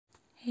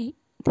Hey,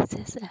 this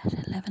is at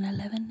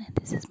 11:11 and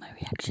this is my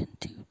reaction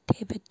to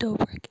David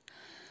Dobrik.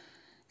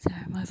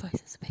 Sorry, my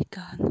voice is a bit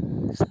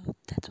gone, so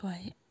that's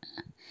why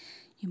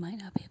you might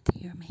not be able to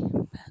hear me,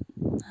 but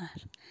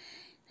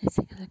let's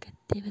take a look at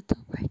David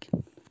Dobrik.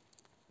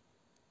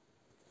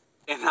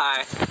 And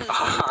I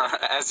are,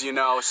 as you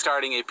know,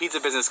 starting a pizza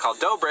business called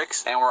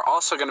Dobriks, and we're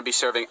also going to be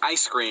serving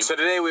ice cream. So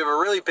today we have a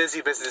really busy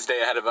business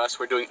day ahead of us.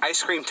 We're doing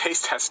ice cream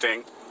taste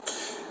testing.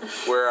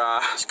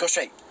 Just go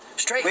straight.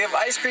 Straight. We have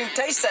ice cream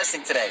taste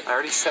testing today. I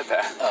already said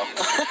that. Oh.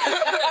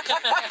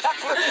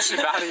 Did you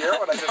not hear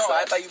what I just said?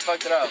 I thought you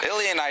fucked it up.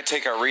 Illy and I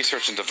take our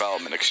research and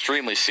development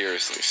extremely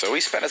seriously, so we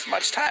spent as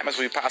much time as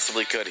we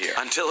possibly could here.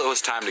 Until it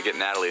was time to get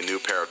Natalie a new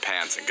pair of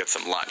pants and get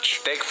some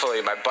lunch.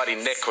 Thankfully, my buddy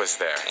Nick was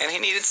there, and he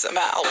needed some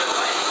help.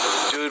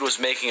 Dude was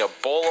making a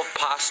bowl of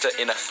pasta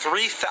in a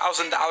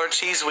 $3,000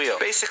 cheese wheel.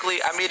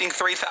 Basically, I'm eating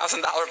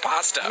 $3,000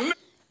 pasta.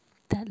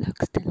 That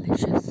looks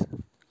delicious.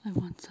 I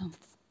want some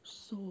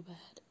so bad.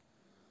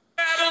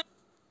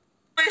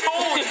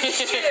 Holy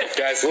shit!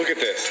 Guys, look at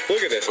this.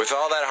 Look at this. With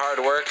all that hard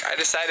work, I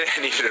decided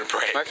I needed a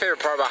break. My favorite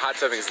part about hot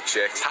tubbing is the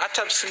chicks. Hot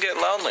tubs can get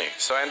lonely,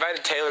 so I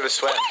invited Taylor to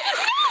swim.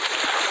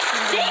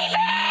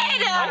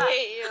 David! I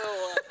hate you.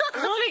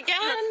 Not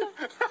again.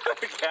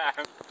 Not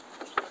again.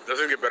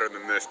 Doesn't get better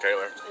than this,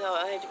 Taylor. No,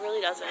 it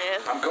really doesn't.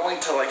 I'm going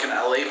to like an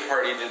LA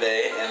party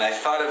today, and I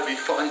thought it'd be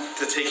fun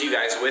to take you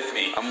guys with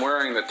me. I'm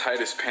wearing the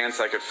tightest pants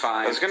I could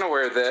find. I was gonna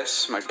wear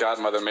this. My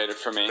godmother made it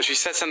for me. But she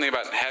said something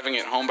about having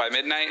it home by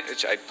midnight,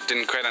 which I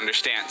didn't quite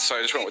understand, so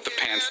I just went with the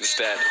pants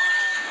instead.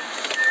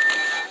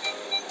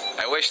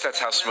 I wish that's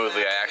how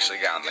smoothly I actually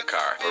got in the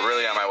car. But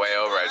really on my way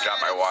over, I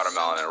dropped my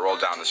watermelon and it rolled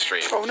down the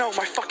street. Oh no,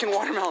 my fucking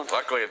watermelon.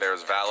 Luckily, there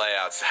was valet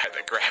outside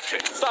that grabbed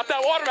it. Stop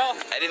that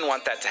watermelon. I didn't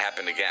want that to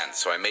happen again,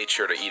 so I made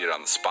sure to eat it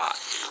on the spot.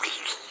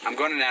 I'm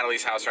going to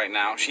Natalie's house right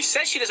now. She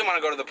says she doesn't want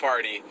to go to the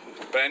party,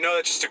 but I know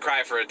that's just a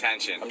cry for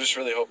attention. I'm just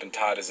really hoping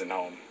Todd isn't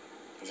home.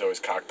 He's always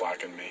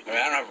cock-blocking me. I mean,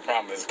 I don't have a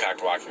problem with his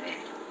cock-blocking me.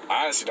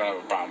 I honestly don't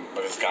have a problem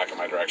with his cock in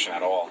my direction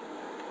at all.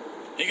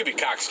 He could be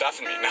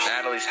cock-stuffing me. No.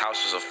 Natalie's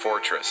house was a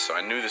fortress, so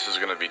I knew this was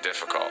going to be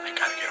difficult. I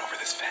gotta get over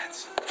this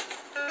fence. I'm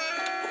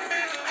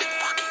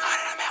fucking on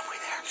it. I'm halfway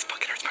there. This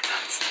bucket hurts my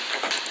nuts.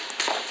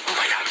 Oh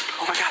my god.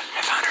 Oh my god.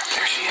 I found her.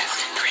 There she is.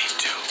 3,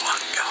 2, 1,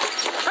 go.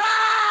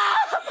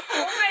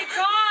 Oh my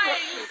god!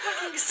 You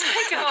fucking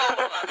psycho!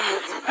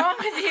 What's wrong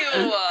with you?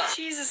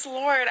 Jesus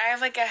Lord, I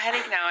have like a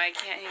headache now. I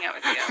can't hang out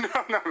with you.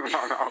 No.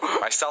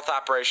 My stealth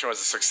operation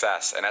was a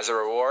success, and as a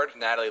reward,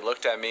 Natalie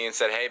looked at me and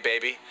said, "Hey,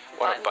 baby,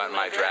 want to button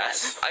my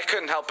dress?" I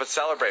couldn't help but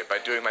celebrate by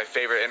doing my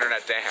favorite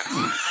internet dance. Oh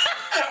my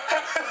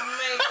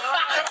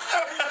god.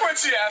 When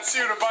she asks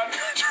you to button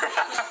your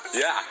dress.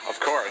 Yeah, of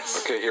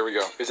course. Okay, here we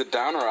go. Is it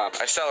down or up?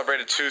 I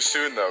celebrated too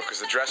soon, though, because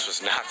the dress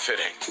was not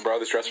fitting. You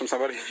borrowed this dress from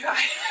somebody?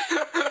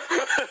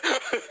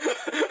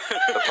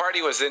 The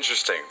party was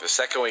interesting. The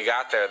second we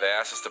got there, they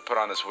asked us to put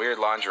on this weird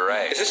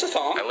lingerie. Is this a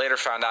thong? I later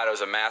found out it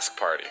was a mask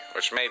party,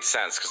 which made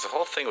sense, because the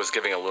whole thing was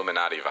giving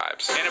Illuminati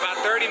vibes. In about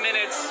 30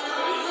 minutes,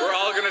 we're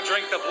all gonna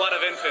drink the blood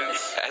of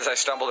infants. As I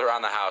stumbled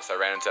around the house, I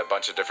ran into a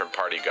bunch of different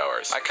party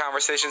goers. My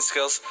conversation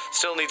skills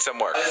still need some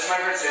work. This is my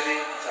friend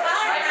Sydney.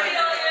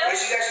 Wait,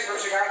 she's actually from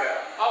Chicago.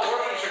 Oh,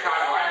 we're from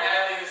Chicago. I'm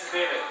Natalie, this is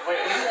David.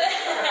 Wait.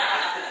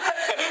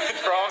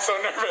 Bro, I'm so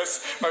nervous.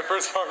 My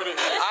first party.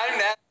 I'm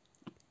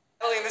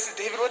Natalie, and this is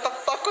David. What the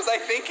fuck was I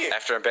thinking?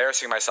 After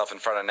embarrassing myself in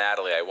front of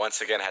Natalie, I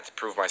once again had to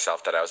prove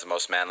myself that I was the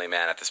most manly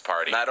man at this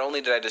party. Not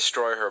only did I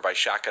destroy her by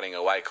shotgunning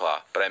a White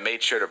Claw, but I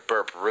made sure to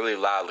burp really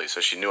loudly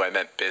so she knew I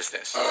meant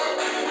business.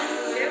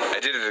 I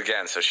did it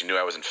again so she knew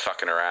I wasn't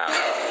fucking around.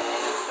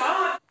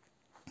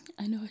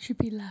 I know I should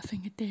be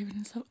laughing at David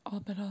and stuff,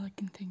 but all I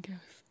can think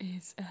of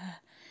is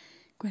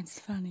Gwen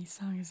Stefani's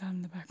song is on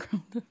in the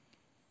background.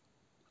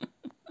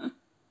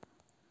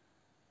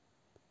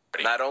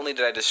 Not only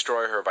did I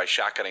destroy her by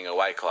shotgunning a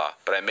White Claw,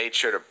 but I made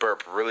sure to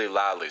burp really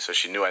loudly so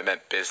she knew I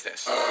meant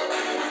business.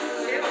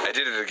 I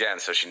did it again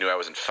so she knew I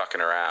wasn't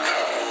fucking around.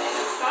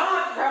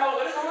 Stop, bro.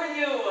 What's wrong with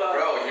you?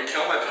 Bro, you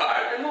killed my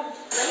vibe.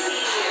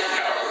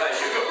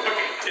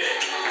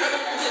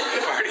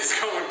 The party's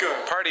going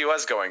good. Party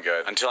was going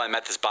good until I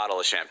met this bottle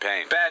of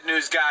champagne. Bad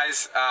news,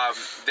 guys.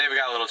 David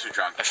got a little too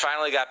drunk. I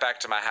finally got back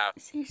to my house.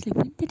 Seriously,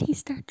 when did he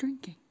start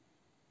drinking?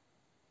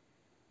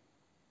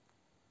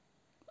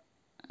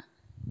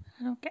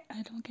 I don't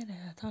get it.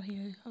 I thought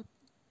he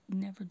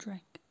never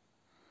drank.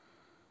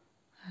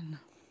 I don't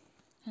know.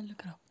 I'll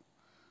look it up.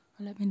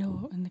 Or let me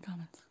know in the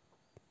comments.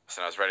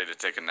 And I was ready to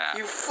take a nap.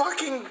 You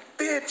fucking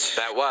bitch.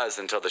 That was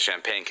until the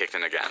champagne kicked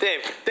in again.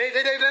 Dave, no, Dave,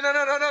 no,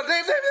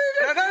 Dave,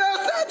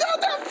 stop.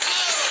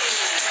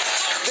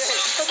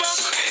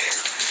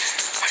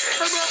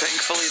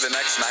 Thankfully, the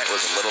next night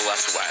was a little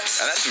less wet.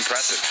 And that's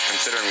impressive,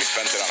 considering we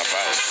spent it on a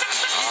boat.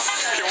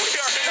 Here we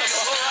are in a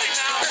boat right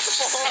now.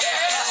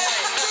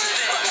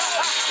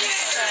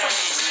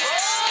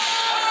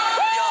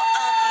 You're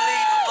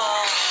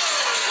unbelievable.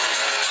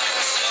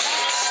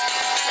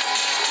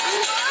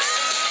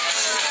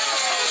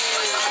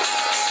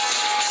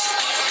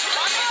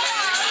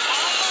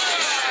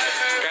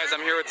 Guys,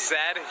 I'm here with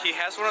said, he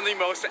has one of the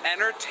most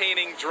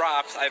entertaining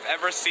drops I've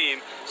ever seen.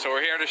 So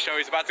we're here to show.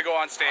 He's about to go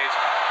on stage.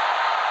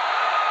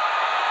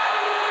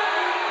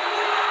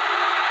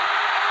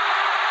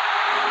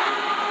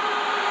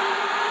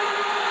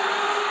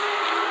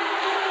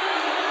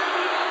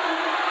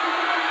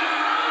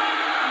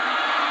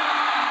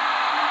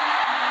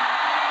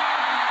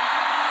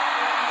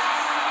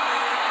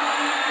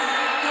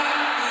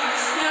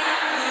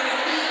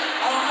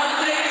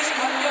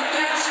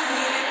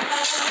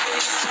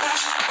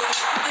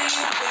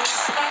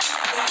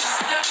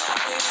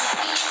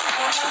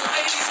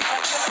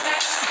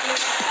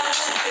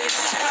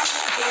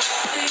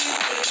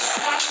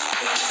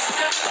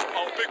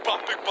 Oh, big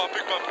pop, big pop,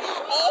 big pop.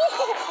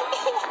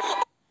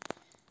 Oh!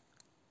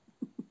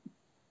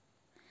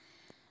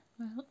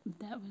 Well,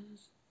 that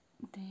was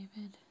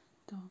David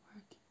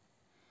Dobrik.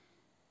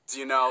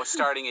 You know,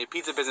 starting a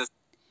pizza business.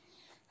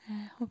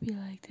 I hope you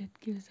liked it.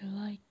 Give us a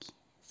like,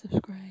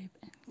 subscribe,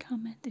 and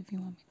comment if you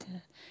want me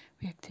to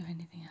react to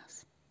anything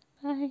else.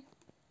 Bye.